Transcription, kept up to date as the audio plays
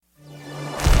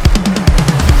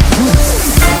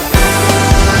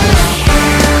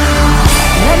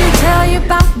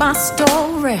my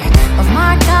story of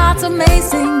my God's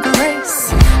amazing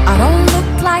grace. I don't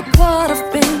look like what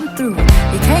I've been through.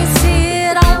 You can't see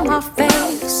it on my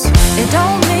face. It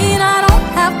don't mean I don't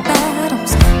have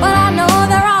battles, but I know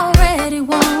they're already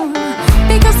won.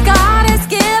 Because God has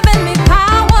given me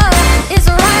power. It's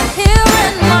right here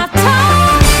in my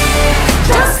tongue.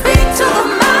 Just speak to the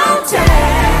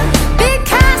mountain. Be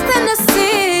cast in the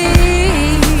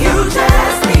sea. You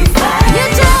just be faith. You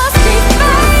just be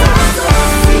faith.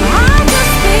 I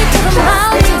just speak to the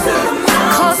mountain.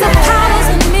 Cause the power's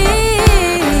in me.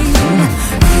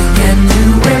 You can do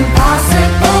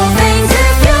impossible things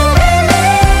if you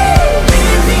believe.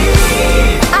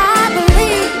 I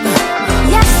believe.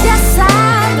 Yes, yes, I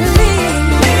believe.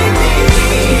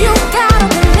 You gotta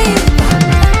believe.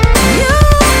 You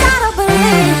gotta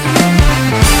believe.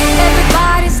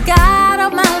 Everybody's got a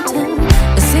mountain.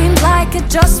 It seems like it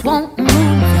just won't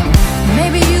move.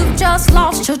 Maybe you've just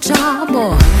lost your job,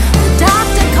 or